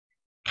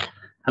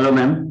Hello,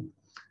 ma'am.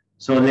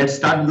 So let's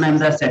start, ma'am,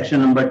 the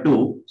section number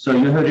 2. So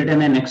you have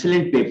written an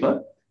excellent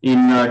paper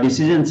in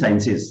decision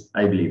sciences,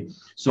 I believe.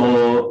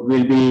 So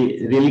will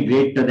be really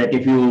great that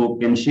if you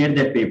can share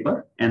that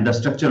paper and the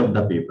structure of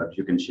the paper,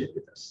 you can share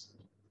with us.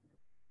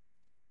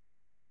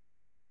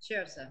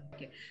 Sure, sir.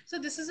 Okay. So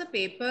this is a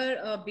paper,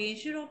 a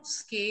measure of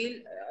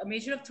scale, a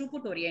measure of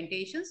throughput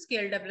orientation,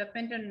 scale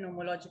development, and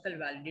nomological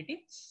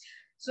validity.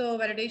 So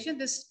validation,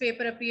 this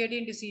paper appeared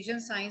in Decision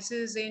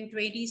Sciences in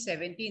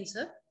 2017,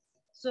 sir.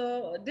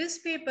 So in this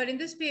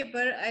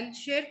paper, I'll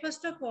share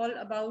first of all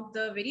about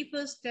the very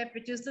first step,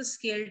 which is the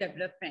scale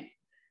development.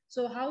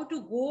 So how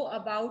to go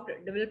about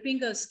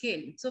developing a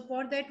scale. So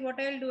for that, what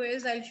I'll do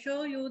is I'll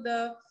show you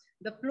the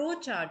flow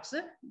charts.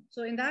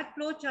 So in that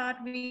flow chart,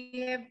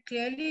 we have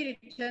clearly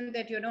written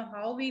that,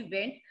 how we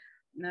went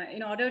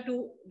in order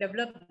to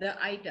develop the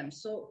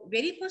items. So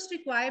very first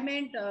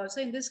requirement,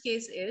 so in this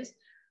case is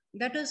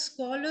that a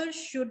scholar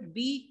should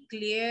be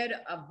clear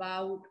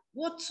about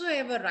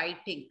whatsoever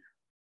writing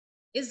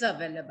is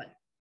available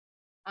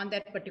on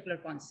that particular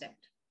concept.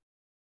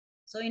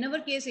 So in our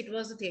case, it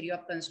was the theory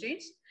of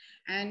constraints.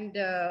 And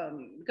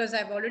because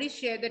I've already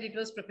shared that it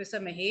was Professor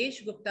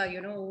Mahesh Gupta,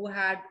 who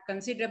had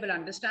considerable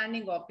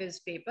understanding of his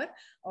paper,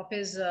 of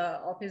his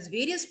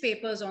various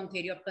papers on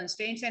theory of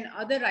constraints and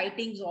other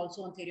writings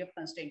also on theory of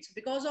constraints.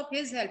 Because of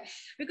his help,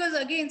 because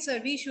again, sir,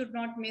 we should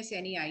not miss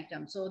any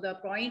item. So the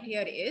point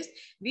here is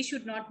we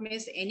should not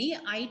miss any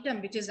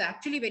item, which is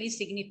actually very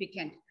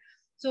significant.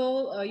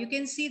 So you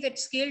can see that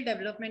scale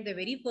development, the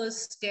very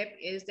first step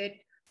is that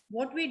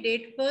what we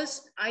did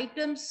first,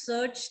 item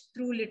search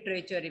through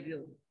literature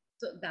review.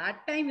 So that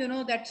time,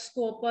 that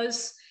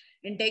Scopus,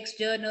 index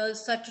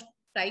journals, such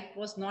type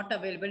was not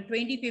available in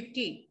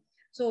 2015.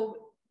 So,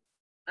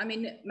 I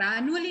mean,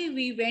 manually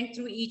we went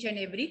through each and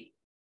every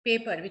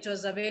paper which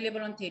was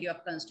available on theory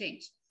of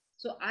constraints.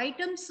 So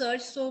item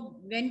search, so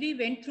when we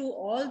went through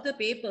all the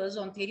papers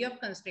on theory of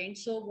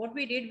constraints, so what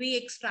we did, we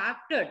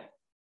extracted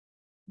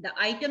the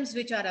items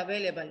which are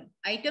available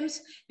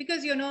items,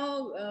 because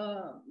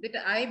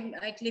that I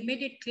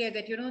made it clear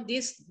that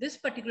this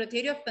particular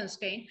theory of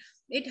constraint,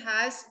 it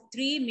has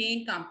three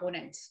main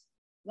components.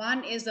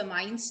 One is the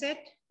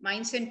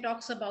mindset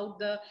talks about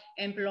the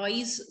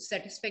employees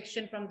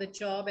satisfaction from the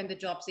job and the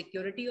job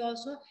security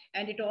also,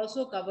 and it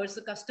also covers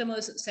the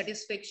customer's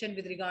satisfaction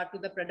with regard to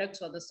the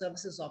products or the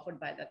services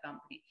offered by the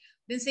company.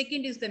 Then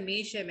second is the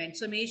measurement.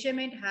 So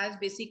measurement has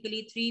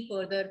basically three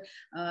further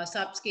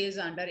subscales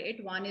under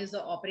it. One is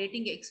the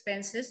operating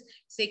expenses.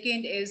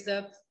 Second is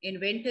the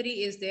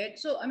inventory is there.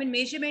 So, I mean,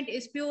 measurement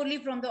is purely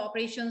from the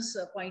operations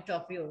point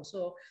of view.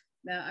 So,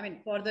 I mean,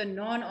 for the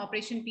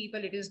non-operation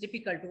people, it is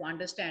difficult to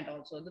understand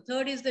also. The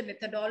third is the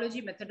methodology.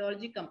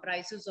 Methodology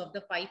comprises of the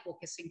 5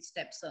 focusing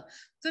steps.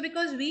 So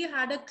because we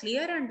had a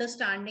clear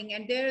understanding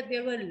and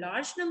there were a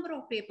large number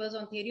of papers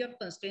on theory of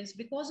constraints,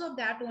 because of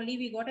that only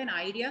we got an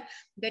idea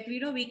that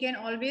we can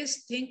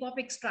always think of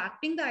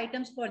extracting the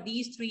items for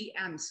these 3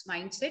 M's: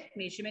 mindset,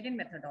 measurement, and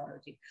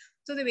methodology.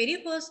 So the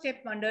very first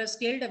step under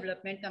scale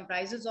development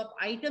comprises of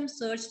item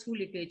search through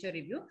literature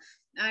review.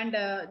 And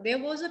there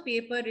was a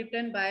paper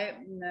written by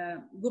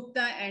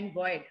Gupta and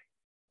Boyd.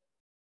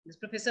 This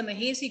Professor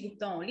Mahesh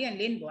Gupta only and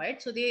Lynn Boyd.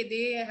 So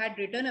they had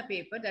written a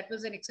paper that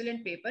was an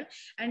excellent paper,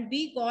 and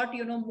we got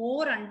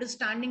more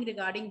understanding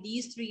regarding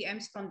these 3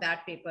 M's from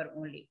that paper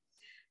only.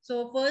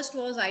 So first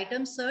was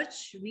item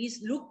search. We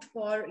looked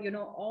for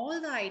all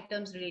the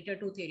items related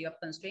to theory of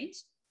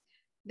constraints.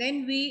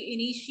 Then we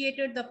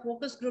initiated the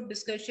focus group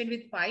discussion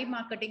with 5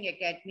 marketing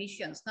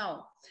academicians.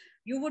 Now,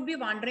 you would be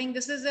wondering,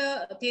 this is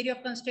a theory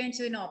of constraints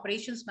in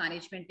operations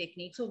management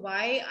technique. So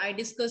why I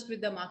discussed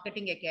with the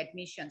marketing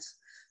academicians?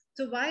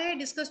 So why I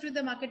discussed with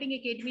the marketing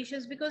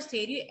academicians? Because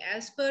theory,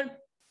 as per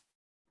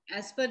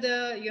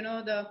the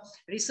the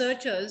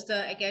researchers,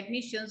 the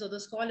academicians or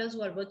the scholars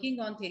who are working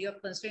on theory of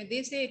constraint,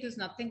 they say it is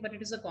nothing but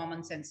it is a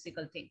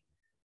commonsensical thing.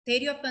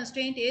 Theory of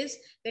constraint is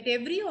that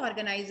every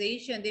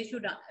organization,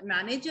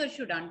 manager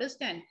should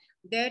understand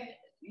that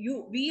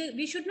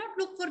we should not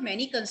look for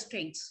many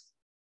constraints.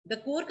 The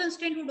core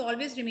constraint would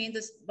always remain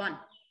this one.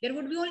 There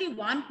would be only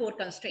one core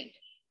constraint,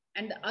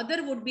 and the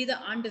other would be the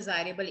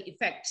undesirable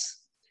effects.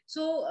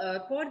 So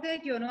for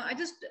that,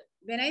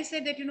 when I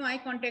said that, I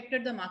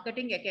contacted the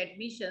marketing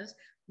academicians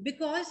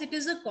because it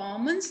is a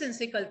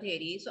commonsensical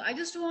theory. So I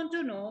just want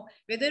to know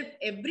whether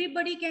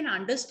everybody can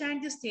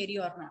understand this theory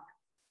or not.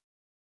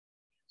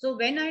 So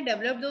when I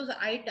developed those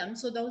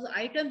items,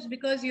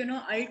 because,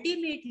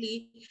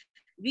 ultimately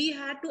we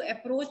had to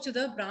approach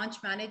the branch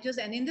managers,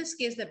 and in this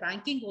case, the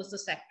banking was the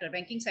sector.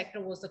 Banking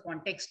sector was the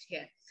context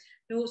here.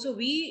 So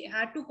we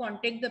had to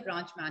contact the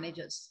branch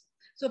managers.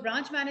 So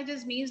branch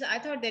managers means I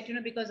thought that,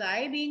 because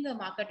I being a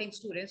marketing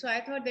student, so I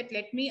thought that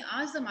let me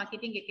ask the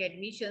marketing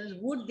academicians,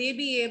 would they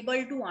be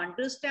able to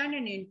understand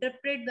and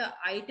interpret the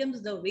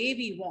items the way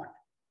we want?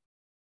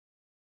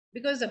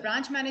 Because the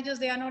branch managers,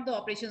 they are not the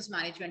operations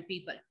management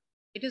people.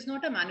 It is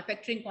not a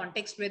manufacturing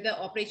context where the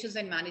operations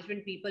and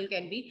management people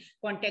can be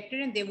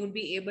contacted and they would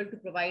be able to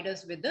provide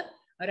us with the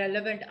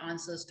relevant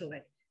answers to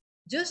it.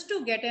 just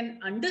to get an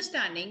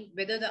understanding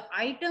whether the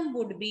item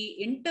would be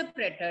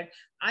interpreted,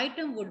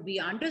 item would be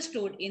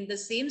understood in the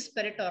same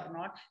spirit or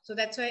not. So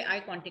that's why I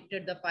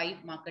contacted the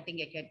 5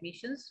 marketing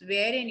academicians,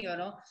 wherein, you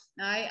know,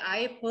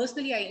 I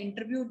personally, I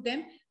interviewed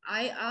them.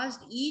 I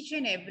asked each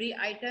and every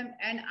item,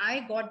 and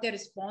I got their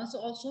response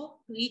also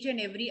to each and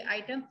every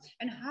item,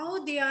 and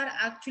how they are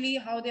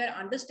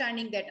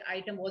understanding that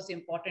item was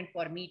important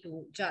for me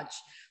to judge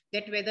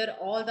that whether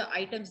all the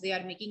items they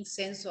are making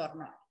sense or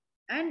not.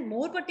 And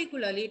more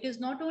particularly, it is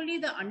not only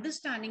the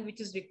understanding which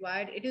is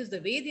required, it is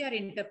the way they are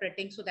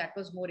interpreting. So that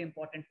was more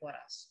important for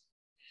us.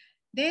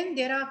 Then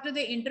thereafter,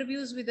 the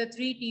interviews with the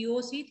 3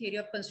 TOC, Theory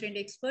of Constraint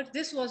experts.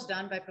 This was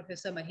done by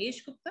Professor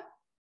Mahesh Gupta.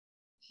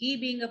 He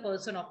being a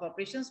person of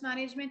operations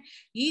management,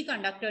 he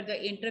conducted the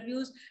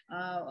interviews,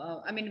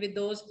 with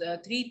those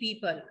 3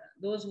 people,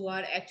 those who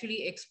are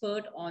actually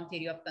expert on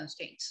theory of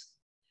constraints.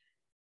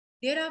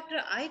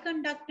 Thereafter, I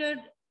conducted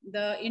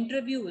the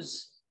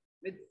interviews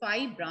with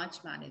 5 branch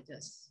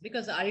managers,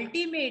 because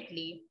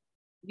ultimately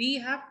we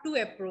have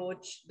to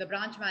approach the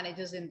branch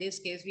managers. In this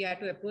case, we have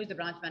to approach the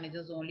branch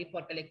managers only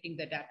for collecting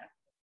the data.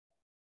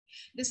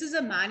 This is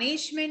a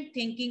management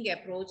thinking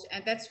approach,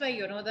 and that's why,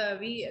 you know,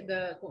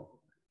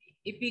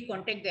 if we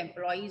contact the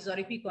employees or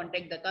if we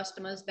contact the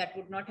customers, that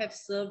would not have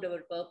served our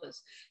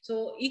purpose.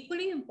 So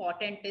equally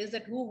important is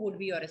that who would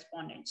be your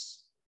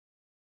respondents,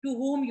 to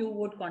whom you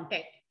would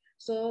contact.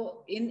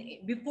 So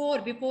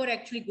before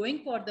actually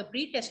going for the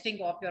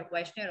pre-testing of your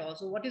questionnaire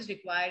also, what is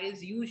required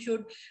is you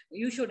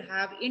should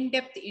have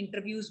in-depth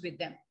interviews with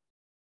them,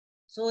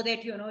 so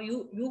that, you know,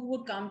 you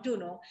would come to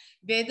know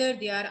whether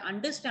they are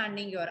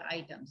understanding your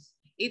items.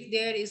 If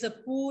there is a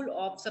pool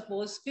of,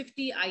 suppose,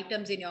 50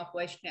 items in your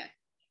questionnaire,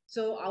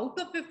 so out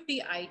of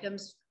 50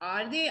 items,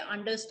 are they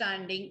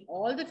understanding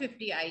all the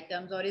 50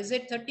 items, or is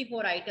it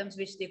 34 items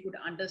which they could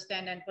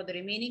understand, and for the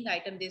remaining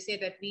item they say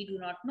that we do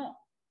not know?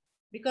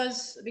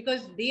 Because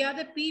they are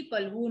the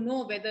people who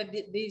know whether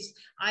these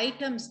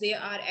items, they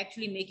are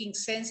actually making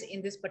sense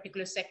in this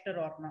particular sector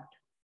or not.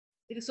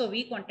 So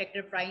we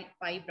contacted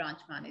 5 branch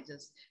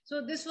managers.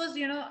 So this was,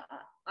 you know,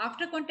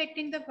 after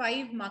contacting the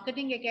 5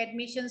 marketing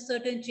academicians,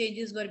 certain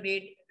changes were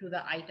made to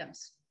the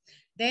items.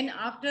 Then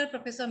after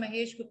Professor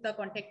Mahesh Gupta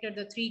contacted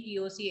the 3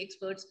 TOC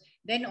experts,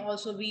 then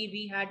also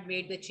we had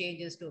made the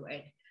changes to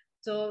it.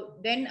 So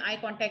then I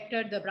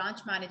contacted the branch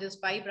managers,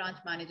 5 branch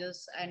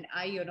managers, and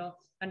I, you know,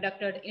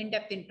 conducted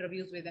in-depth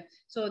interviews with them.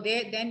 So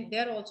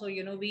there also,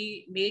 you know,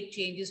 we made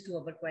changes to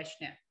our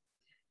questionnaire.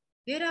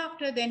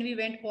 Thereafter, then we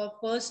went for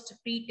first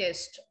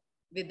pre-test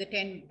with the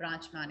 10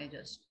 branch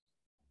managers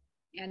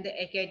and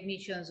the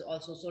academicians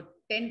also. So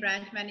 10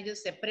 branch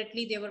managers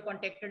separately, they were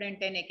contacted,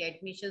 and 10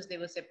 academicians, they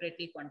were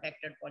separately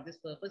contacted for this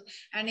purpose.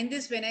 And in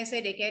this, when I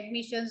said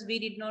academicians, we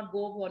did not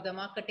go for the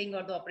marketing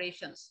or the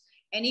operations.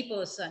 Any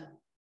person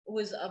who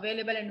is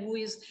available and who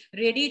is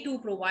ready to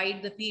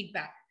provide the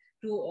feedback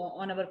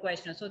on our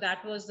question. So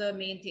that was the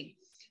main thing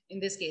in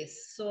this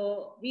case.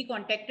 So we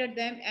contacted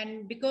them,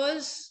 and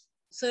because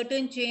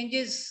certain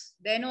changes,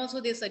 then also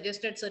they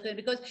suggested certain,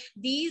 because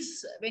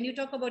these, when you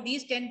talk about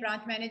these 10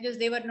 branch managers,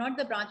 they were not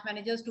the branch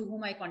managers to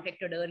whom I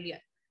contacted earlier.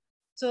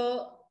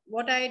 So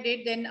what I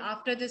did then,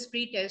 after this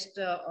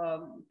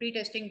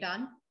pre-testing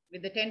done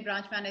with the 10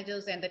 branch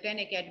managers and the 10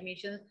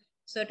 academicians,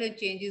 certain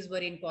changes were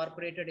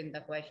incorporated in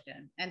the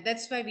question. And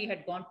that's why we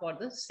had gone for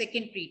the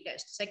second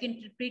pre-test.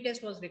 Second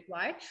pre-test was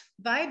required.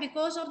 Why?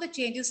 Because of the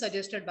changes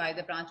suggested by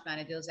the branch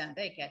managers and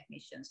the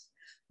academicians.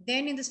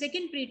 Then in the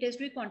second pre-test,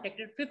 we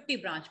contacted 50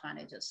 branch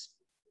managers.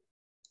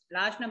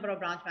 Large number of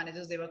branch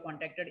managers, they were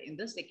contacted in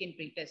the second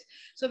pre-test.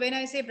 So when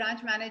I say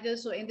branch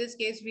managers, so in this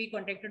case, we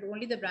contacted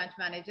only the branch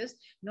managers,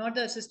 not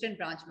the assistant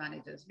branch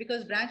managers,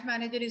 because branch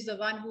manager is the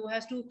one who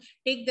has to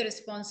take the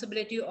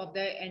responsibility of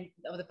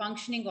the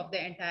functioning of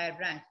the entire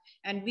branch.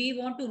 And we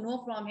want to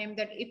know from him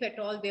that if at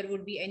all there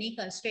would be any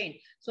constraint,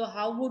 so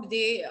how would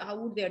they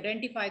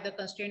identify the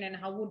constraint, and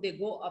how would they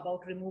go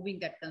about removing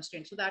that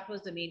constraint? So that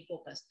was the main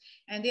focus.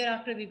 And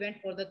thereafter, we went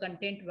for the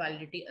content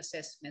validity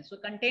assessment. So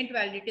content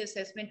validity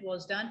assessment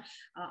was done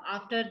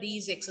after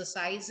these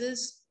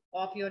exercises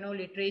of, you know,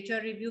 literature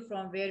review,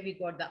 from where we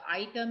got the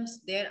items.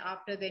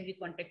 Thereafter, then we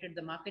contacted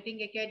the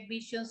marketing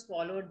academicians,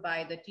 followed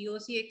by the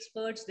TOC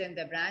experts, then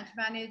the branch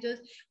managers.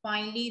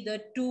 Finally,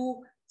 in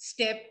 2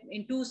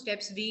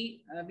 steps,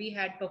 we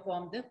had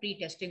performed the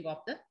pre-testing of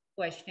the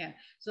questionnaire.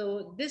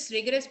 So this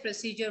rigorous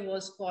procedure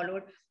was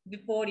followed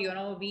before, you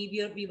know,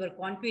 we were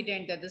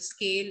confident that the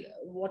scale,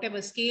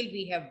 whatever scale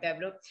we have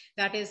developed,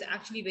 that is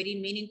actually very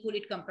meaningful.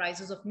 It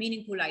comprises of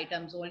meaningful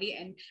items only,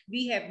 and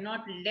we have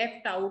not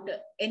left out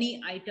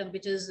any item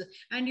which is,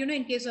 and, you know,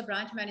 in case of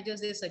branch managers,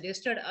 they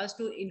suggested us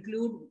to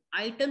include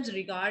items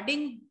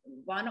regarding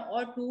 1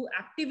 or 2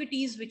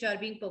 activities which are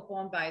being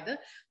performed by the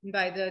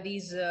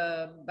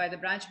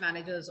branch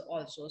managers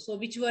also, so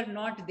which were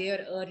not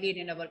there earlier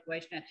in our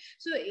questionnaire.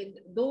 So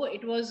though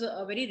it was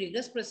a very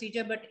rigorous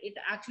procedure, but it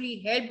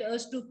actually helped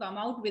us to come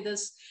out with a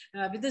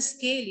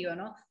scale, you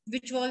know,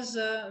 which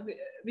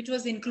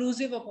was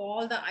inclusive of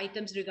all the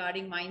items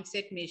regarding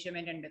mindset,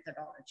 measurement, and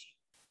methodology.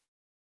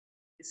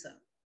 Yes, sir.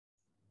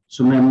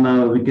 So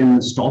ma'am, we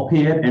can stop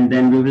here and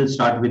then we will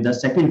start with the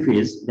second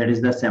phase, that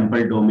is the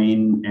sample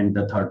domain, and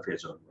the third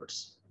phase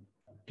onwards.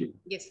 Okay.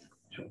 Yes.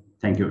 Sure.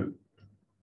 Thank you.